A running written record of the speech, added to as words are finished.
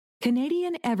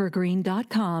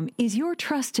CanadianEvergreen.com is your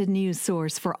trusted news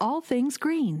source for all things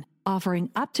green,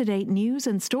 offering up-to-date news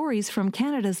and stories from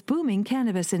Canada's booming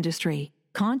cannabis industry.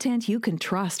 Content you can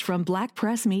trust from Black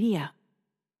Press Media.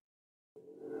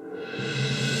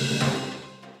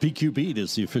 PQ Beat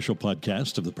is the official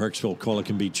podcast of the Parksville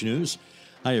Qualicum Beach News.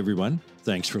 Hi, everyone.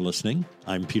 Thanks for listening.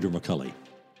 I'm Peter McCulley.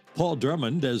 Paul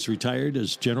Drummond has retired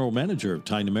as general manager of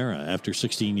Tigh-Na-Mara after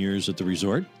 16 years at the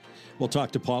resort. We'll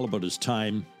talk to Paul about his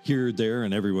time here, there,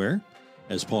 and everywhere,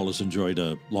 as Paul has enjoyed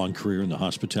a long career in the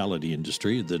hospitality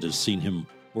industry that has seen him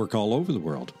work all over the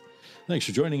world. Thanks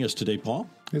for joining us today, Paul.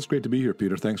 It's great to be here,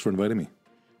 Peter. Thanks for inviting me.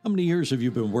 How many years have you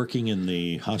been working in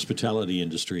the hospitality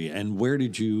industry, and where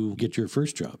did you get your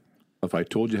first job? If I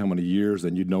told you how many years,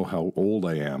 then you'd know how old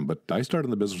I am. But I started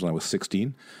in the business when I was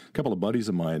 16. A couple of buddies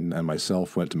of mine and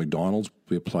myself went to McDonald's.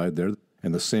 We applied there.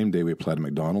 And the same day we applied to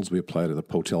McDonald's, we applied at a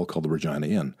hotel called the Regina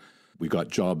Inn. We got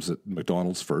jobs at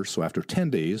McDonald's first. So after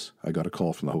 10 days, I got a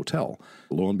call from the hotel.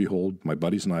 Lo and behold, my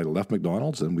buddies and I left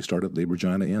McDonald's and we started the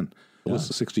Regina Inn. I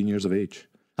was 16 years of age.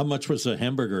 How much was a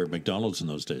hamburger at McDonald's in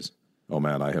those days? Oh,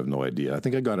 man, I have no idea. I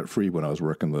think I got it free when I was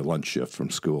working the lunch shift from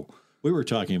school. We were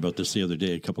talking about this the other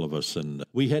day, a couple of us, and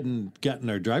we hadn't gotten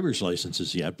our driver's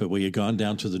licenses yet, but we had gone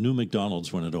down to the new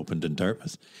McDonald's when it opened in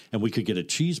Dartmouth, and we could get a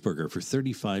cheeseburger for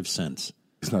 35 cents.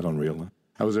 It's not unreal, huh?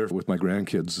 I was there with my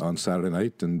grandkids on Saturday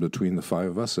night, and between the five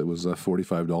of us, it was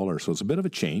 $45. So it's a bit of a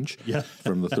change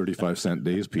from the 35-cent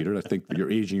days, Peter. I think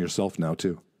you're aging yourself now,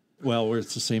 too. Well, we're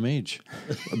the same age.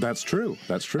 That's true.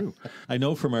 That's true. I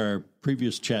know from our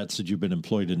previous chats that you've been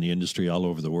employed in the industry all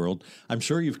over the world. I'm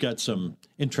sure you've got some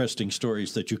interesting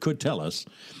stories that you could tell us.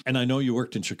 And I know you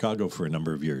worked in Chicago for a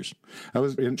number of years. I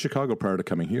was in Chicago prior to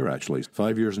coming here, actually.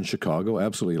 5 years in Chicago.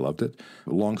 Absolutely loved it.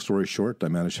 Long story short, I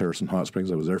managed Harrison Hot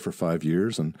Springs. I was there for 5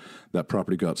 years, and that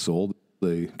property got sold.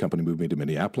 The company moved me to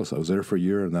Minneapolis. I was there for a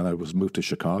year, and then I was moved to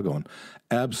Chicago, and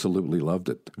absolutely loved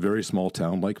it. Very small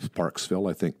town, like Parksville.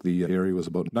 I think the area was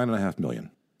about 9.5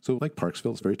 million. So like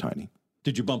Parksville, it's very tiny.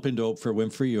 Did you bump into Oprah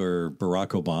Winfrey or Barack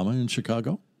Obama in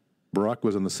Chicago? Barack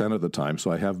was in the Senate at the time, so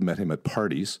I have met him at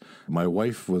parties. My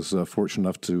wife was fortunate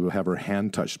enough to have her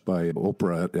hand touched by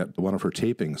Oprah at one of her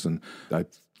tapings, and I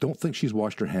don't think she's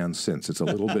washed her hands since. It's a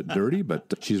little bit dirty,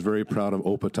 but she's very proud of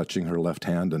Oprah touching her left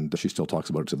hand, and she still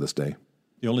talks about it to this day.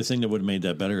 The only thing that would have made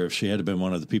that better if she had been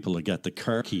one of the people that got the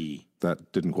car key.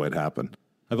 That didn't quite happen.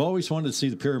 I've always wanted to see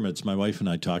the pyramids. My wife and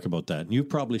I talk about that. And you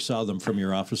probably saw them from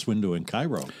your office window in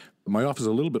Cairo. My office is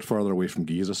a little bit farther away from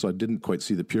Giza, so I didn't quite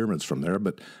see the pyramids from there,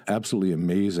 but absolutely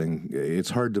amazing.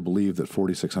 It's hard to believe that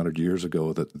 4,600 years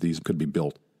ago that these could be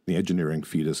built. The engineering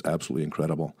feat is absolutely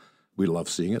incredible. We love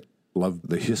seeing it. Love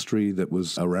the history that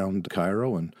was around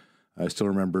Cairo, and I still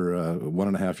remember a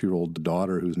 1.5-year-old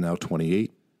daughter who's now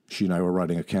 28. She and I were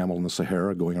riding a camel in the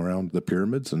Sahara going around the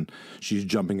pyramids, and she's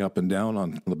jumping up and down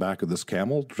on the back of this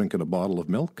camel, drinking a bottle of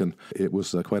milk, and it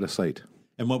was quite a sight.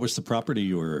 And what was the property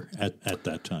you were at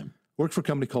that time? Worked for a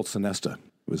company called Sinesta. It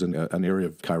was in an area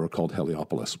of Cairo called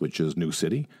Heliopolis, which is New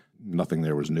City. Nothing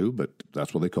there was new, but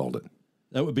that's what they called it.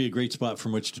 That would be a great spot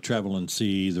from which to travel and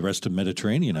see the rest of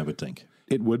Mediterranean, I would think.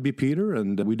 It would be, Peter,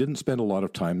 and we didn't spend a lot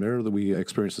of time there. We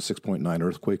experienced a 6.9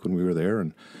 earthquake when we were there,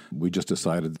 and we just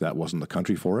decided that wasn't the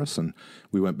country for us, and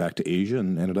we went back to Asia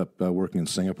and ended up working in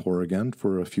Singapore again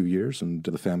for a few years, and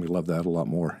the family loved that a lot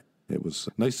more. It was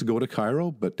nice to go to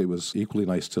Cairo, but it was equally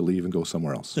nice to leave and go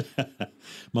somewhere else.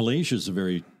 Malaysia is a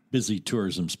very busy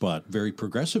tourism spot, very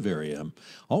progressive area. I'm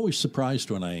always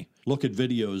surprised when I look at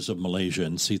videos of Malaysia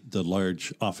and see the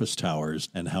large office towers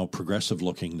and how progressive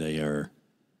looking they are.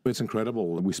 It's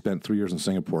incredible. We spent 3 years in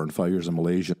Singapore and 5 years in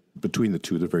Malaysia. Between the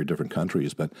two, they're very different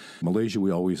countries. But Malaysia, we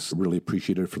always really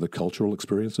appreciated for the cultural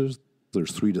experiences.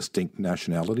 There's 3 distinct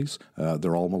nationalities.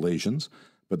 They're all Malaysians.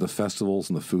 But the festivals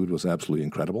and the food was absolutely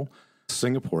incredible.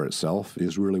 Singapore itself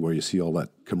is really where you see all that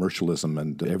commercialism,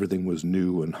 and everything was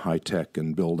new and high-tech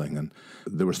and building. And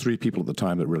there was 3 people at the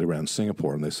time that really ran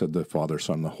Singapore, and they said the Father,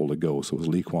 Son, and the Holy Ghost. So it was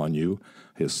Lee Kuan Yew,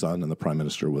 his son, and the Prime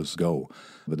Minister was Go.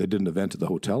 But they did an event at the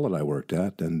hotel that I worked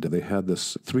at, and they had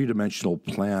this 3-dimensional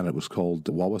plan. It was called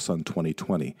Wawasan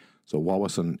 2020. So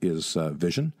Wawasan is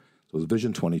vision. So it was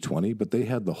Vision 2020, but they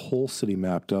had the whole city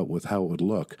mapped out with how it would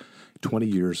look 20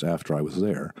 years after I was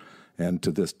there. And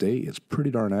to this day, it's pretty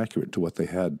darn accurate to what they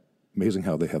had. Amazing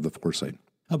how they have the foresight.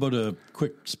 How about a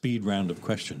quick speed round of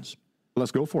questions?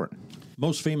 Let's go for it.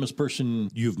 Most famous person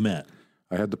you've met?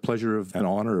 I had the pleasure of and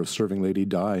honor of serving Lady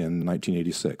Di in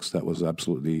 1986. That was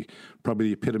absolutely probably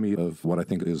the epitome of what I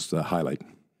think is the highlight.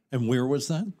 And where was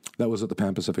that? That was at the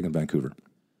Pan Pacific in Vancouver.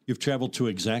 You've traveled to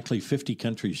exactly 50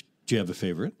 countries. Do you have a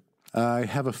favorite? I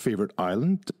have a favorite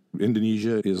island.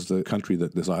 Indonesia is the country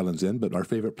that this island's in, but our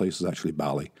favorite place is actually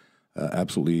Bali.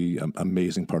 Absolutely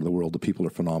amazing part of the world. The people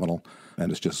are phenomenal,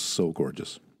 and it's just so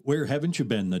gorgeous. Where haven't you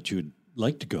been that you'd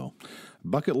like to go?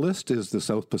 Bucket list is the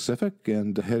South Pacific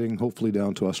and heading hopefully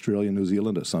down to Australia and New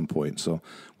Zealand at some point. So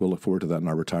we'll look forward to that in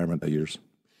our retirement years.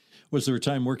 Was there a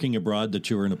time working abroad that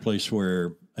you were in a place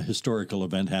where a historical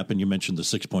event happened? You mentioned the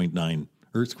 6.9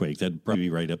 earthquake. That'd probably be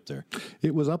right up there.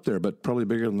 It was up there, but probably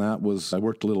bigger than that was I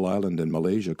worked a little island in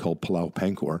Malaysia called Pulau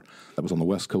Pangkor. That was on the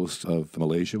west coast of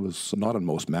Malaysia. It was not on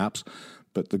most maps,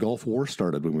 but the Gulf War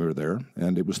started when we were there,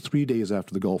 and it was 3 days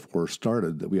after the Gulf War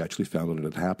started that we actually found out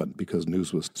it had happened because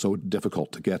news was so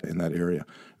difficult to get in that area,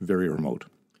 very remote.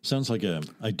 Sounds like an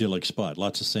idyllic spot.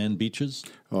 Lots of sand beaches.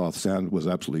 Oh, the sand was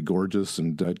absolutely gorgeous.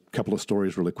 And a couple of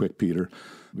stories really quick, Peter.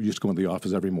 We used to go into the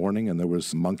office every morning, and there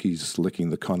was monkeys licking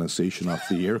the condensation off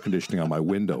the air conditioning on my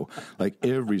window. Like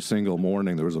every single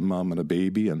morning, there was a mom and a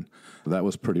baby, and that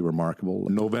was pretty remarkable.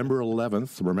 November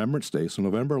 11th, Remembrance Day, so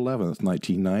November 11th,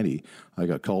 1990, I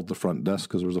got called to the front desk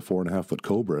because there was a 4.5-foot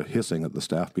cobra hissing at the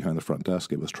staff behind the front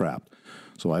desk. It was trapped.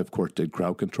 So I, of course, did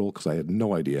crowd control because I had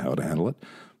no idea how to handle it.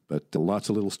 But lots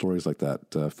of little stories like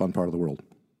that, fun part of the world.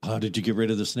 How did you get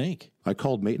rid of the snake? I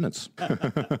called maintenance.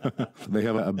 They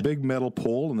have a big metal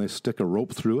pole, and they stick a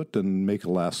rope through it and make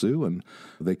a lasso, and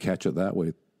they catch it that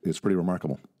way. It's pretty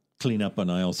remarkable. Clean up on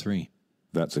aisle 3.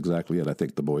 That's exactly it. I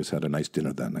think the boys had a nice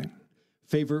dinner that night.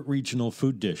 Favorite regional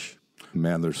food dish?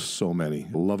 Man, there's so many.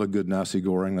 Love a good nasi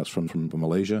goreng. That's from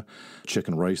Malaysia.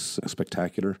 Chicken rice,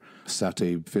 spectacular.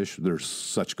 Satay fish. There's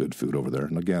such good food over there.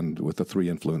 And again, with the 3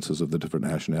 influences of the different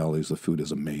nationalities, the food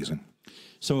is amazing.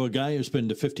 So a guy who's been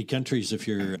to 50 countries, if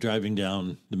you're driving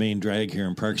down the main drag here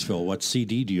in Parksville, what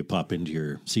CD do you pop into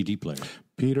your CD player?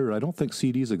 Peter, I don't think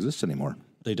CDs exist anymore.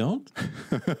 They don't?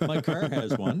 My car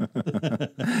has one.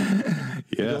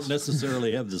 Yes. We don't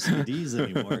necessarily have the CDs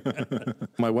anymore.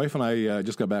 My wife and I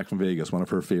just got back from Vegas. One of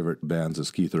her favorite bands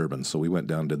is Keith Urban, so we went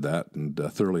down and did that and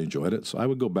thoroughly enjoyed it. So I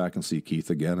would go back and see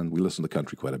Keith again, and we listen to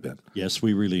country quite a bit. Yes,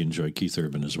 we really enjoy Keith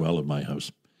Urban as well at my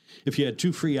house. If you had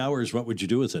 2 free hours, what would you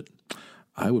do with it?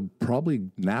 I would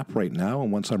probably nap right now,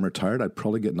 and once I'm retired, I'd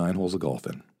probably get 9 holes of golf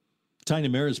in.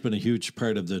 Tigh-Na-Mara has been a huge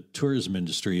part of the tourism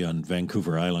industry on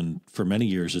Vancouver Island. For many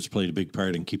years, it's played a big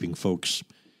part in keeping folks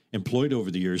employed over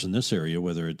the years in this area,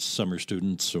 whether it's summer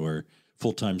students or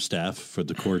full-time staff for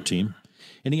the core team.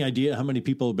 Any idea how many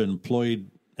people have been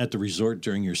employed at the resort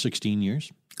during your 16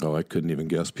 years? Oh, I couldn't even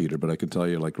guess, Peter, but I can tell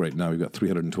you, like right now, we've got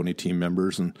 320 team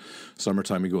members, and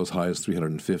summertime we go as high as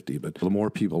 350. But the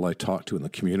more people I talk to in the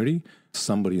community,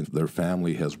 somebody in their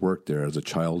family has worked there as a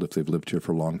child if they've lived here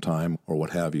for a long time or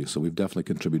what have you. So we've definitely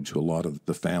contributed to a lot of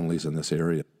the families in this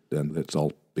area, and it's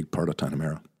all a big part of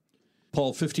Tigh-Na-Mara.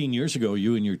 Paul, 15 years ago,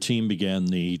 you and your team began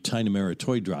the Tigh-Na-Mara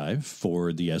Toy Drive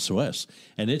for the SOS,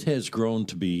 and it has grown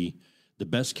to be the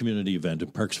best community event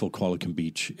in Parksville, Qualicum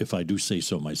Beach, if I do say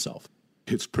so myself.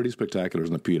 It's pretty spectacular,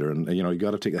 isn't it, Peter? And, you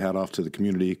got to take a hat off to the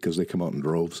community because they come out in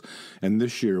droves. And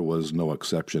this year was no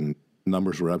exception.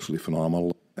 Numbers were absolutely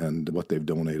phenomenal, and what they've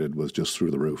donated was just through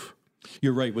the roof.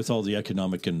 You're right, with all the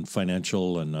economic and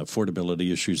financial and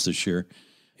affordability issues this year,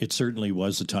 it certainly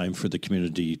was a time for the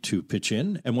community to pitch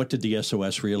in. And what did the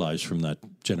SOS realize from that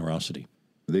generosity?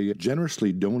 They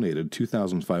generously donated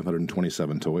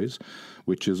 2,527 toys,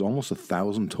 which is almost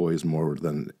 1,000 toys more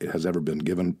than it has ever been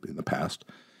given in the past.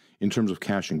 In terms of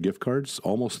cash and gift cards,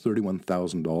 almost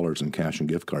 $31,000 in cash and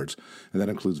gift cards. And that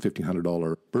includes a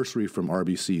 $1,500 bursary from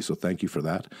RBC, so thank you for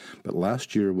that. But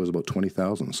last year was about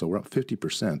 $20,000, so we're up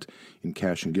 50% in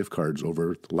cash and gift cards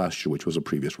over last year, which was a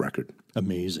previous record.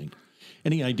 Amazing.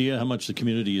 Any idea how much the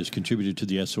community has contributed to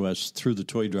the SOS through the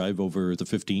toy drive over the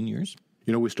 15 years?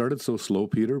 We started so slow,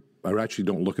 Peter. I actually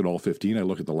don't look at all 15. I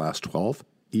look at the last 12,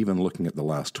 even looking at the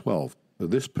last 12.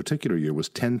 This particular year was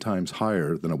 10 times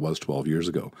higher than it was 12 years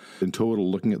ago. In total,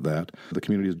 looking at that, the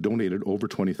community has donated over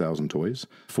 20,000 toys,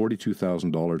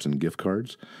 $42,000 in gift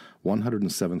cards,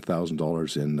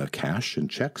 $107,000 in cash and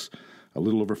checks, a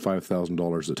little over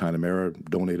 $5,000 that Tigh-Na-Mara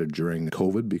donated during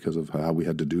COVID because of how we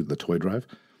had to do the toy drive,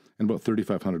 and about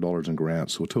 $3,500 in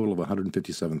grants, so a total of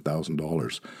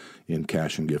 $157,000 in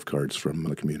cash and gift cards from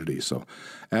the community. So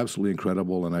absolutely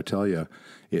incredible, and I tell you,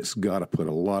 it's got to put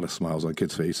a lot of smiles on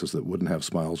kids' faces that wouldn't have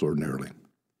smiles ordinarily.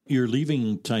 You're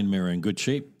leaving Tigh-Na-Mara in good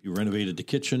shape. You renovated the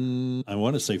kitchen, I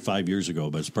want to say 5 years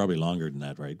ago, but it's probably longer than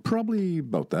that, right? Probably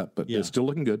about that, but It's still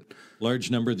looking good.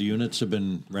 Large number of the units have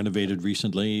been renovated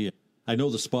recently. I know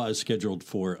the spa is scheduled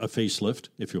for a facelift,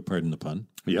 if you'll pardon the pun.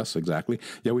 Yes, exactly.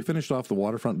 Yeah, we finished off the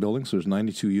waterfront building, so there's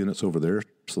 92 units over there.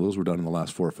 So those were done in the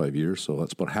last 4 or 5 years. So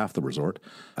that's about half the resort.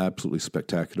 Absolutely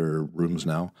spectacular rooms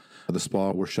now. The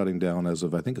spa, we're shutting down as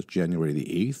of, I think it's January the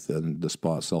 8th, and the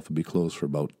spa itself will be closed for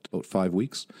about 5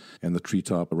 weeks. And the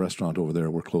Treetop restaurant over there,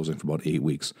 we're closing for about 8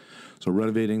 weeks. So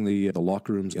renovating the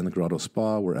locker rooms in the Grotto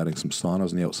Spa. We're adding some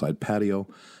saunas in the outside patio.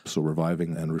 So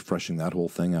reviving and refreshing that whole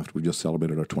thing after we just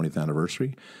celebrated our 20th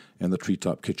anniversary. And the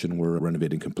Treetop kitchen, we're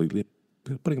renovating completely,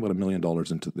 putting about $1 million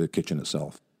into the kitchen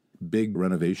itself. Big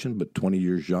renovation, but 20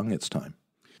 years young, it's time.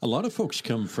 A lot of folks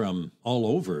come from all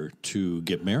over to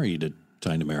get married at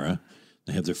Tigh-Na-Mara.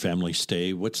 They have their family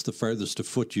stay. What's the farthest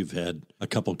afoot you've had a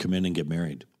couple come in and get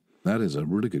married? That is a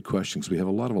really good question, because we have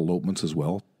a lot of elopements as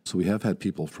well. So we have had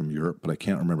people from Europe, but I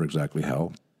can't remember exactly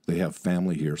how. They have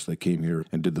family here, so they came here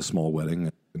and did the small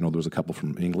wedding. There was a couple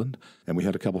from England, and we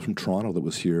had a couple from Toronto that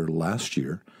was here last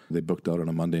year. They booked out on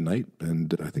a Monday night,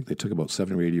 and I think they took about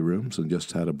 70 or 80 rooms and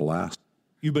just had a blast.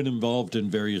 You've been involved in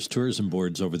various tourism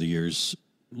boards over the years,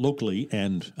 locally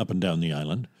and up and down the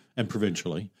island, and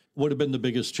provincially. What have been the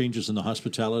biggest changes in the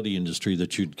hospitality industry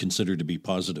that you'd consider to be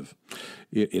positive?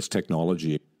 It's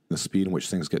technology, the speed in which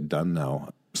things get done now.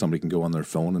 Somebody can go on their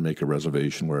phone and make a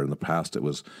reservation, where in the past it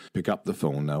was pick up the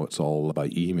phone. Now it's all by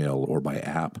email or by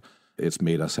app. It's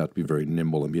made us have to be very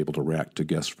nimble and be able to react to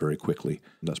guests very quickly.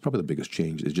 And that's probably the biggest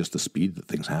change, is just the speed that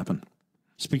things happen.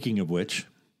 Speaking of which,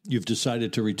 you've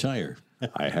decided to retire.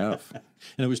 I have.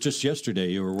 And it was just yesterday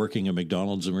you were working at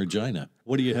McDonald's in Regina.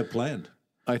 What do you have planned?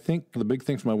 I think the big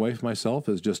thing for my wife and myself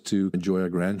is just to enjoy our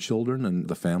grandchildren and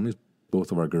the families.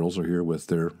 Both of our girls are here with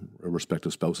their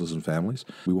respective spouses and families.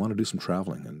 We want to do some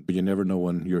traveling, but you never know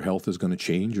when your health is going to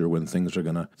change or when things are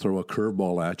going to throw a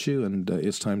curveball at you, and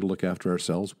it's time to look after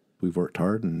ourselves. We've worked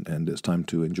hard, and it's time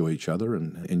to enjoy each other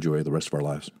and enjoy the rest of our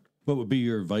lives. What would be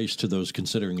your advice to those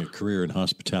considering a career in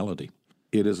hospitality?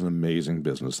 It is an amazing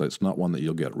business. It's not one that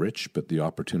you'll get rich, but the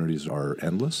opportunities are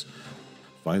endless.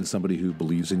 Find somebody who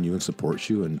believes in you and supports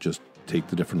you, and just take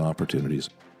the different opportunities.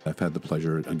 I've had the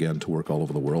pleasure, again, to work all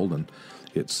over the world, and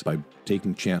it's by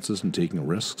taking chances and taking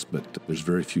risks, but there's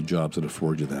very few jobs that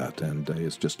afford you that, and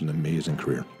it's just an amazing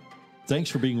career. Thanks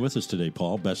for being with us today,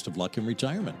 Paul. Best of luck in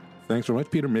retirement. Thanks very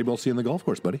much, Peter. Maybe I'll see you on the golf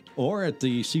course, buddy. Or at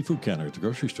the seafood counter at the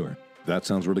grocery store. That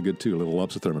sounds really good, too. A little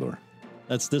lobster thermidor.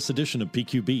 That's this edition of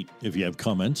PQ Beat. If you have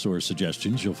comments or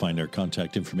suggestions, you'll find our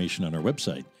contact information on our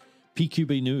website,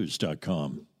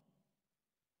 pqbnews.com.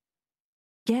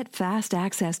 Get fast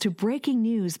access to breaking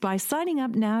news by signing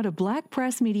up now to Black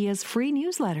Press Media's free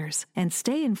newsletters and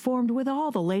stay informed with all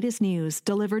the latest news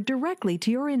delivered directly to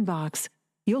your inbox.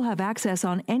 You'll have access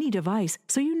on any device,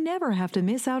 so you never have to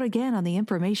miss out again on the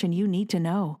information you need to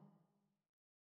know.